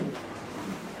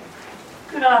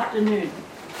Good afternoon.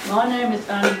 My name is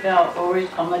Aunty Aurisch.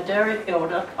 I'm a Darug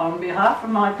elder. On behalf of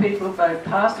my people, both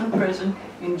past and present,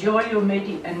 enjoy your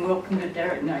meeting and welcome to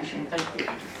Darug Nation. Thank you.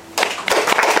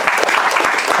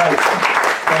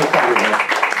 Thanks, everybody.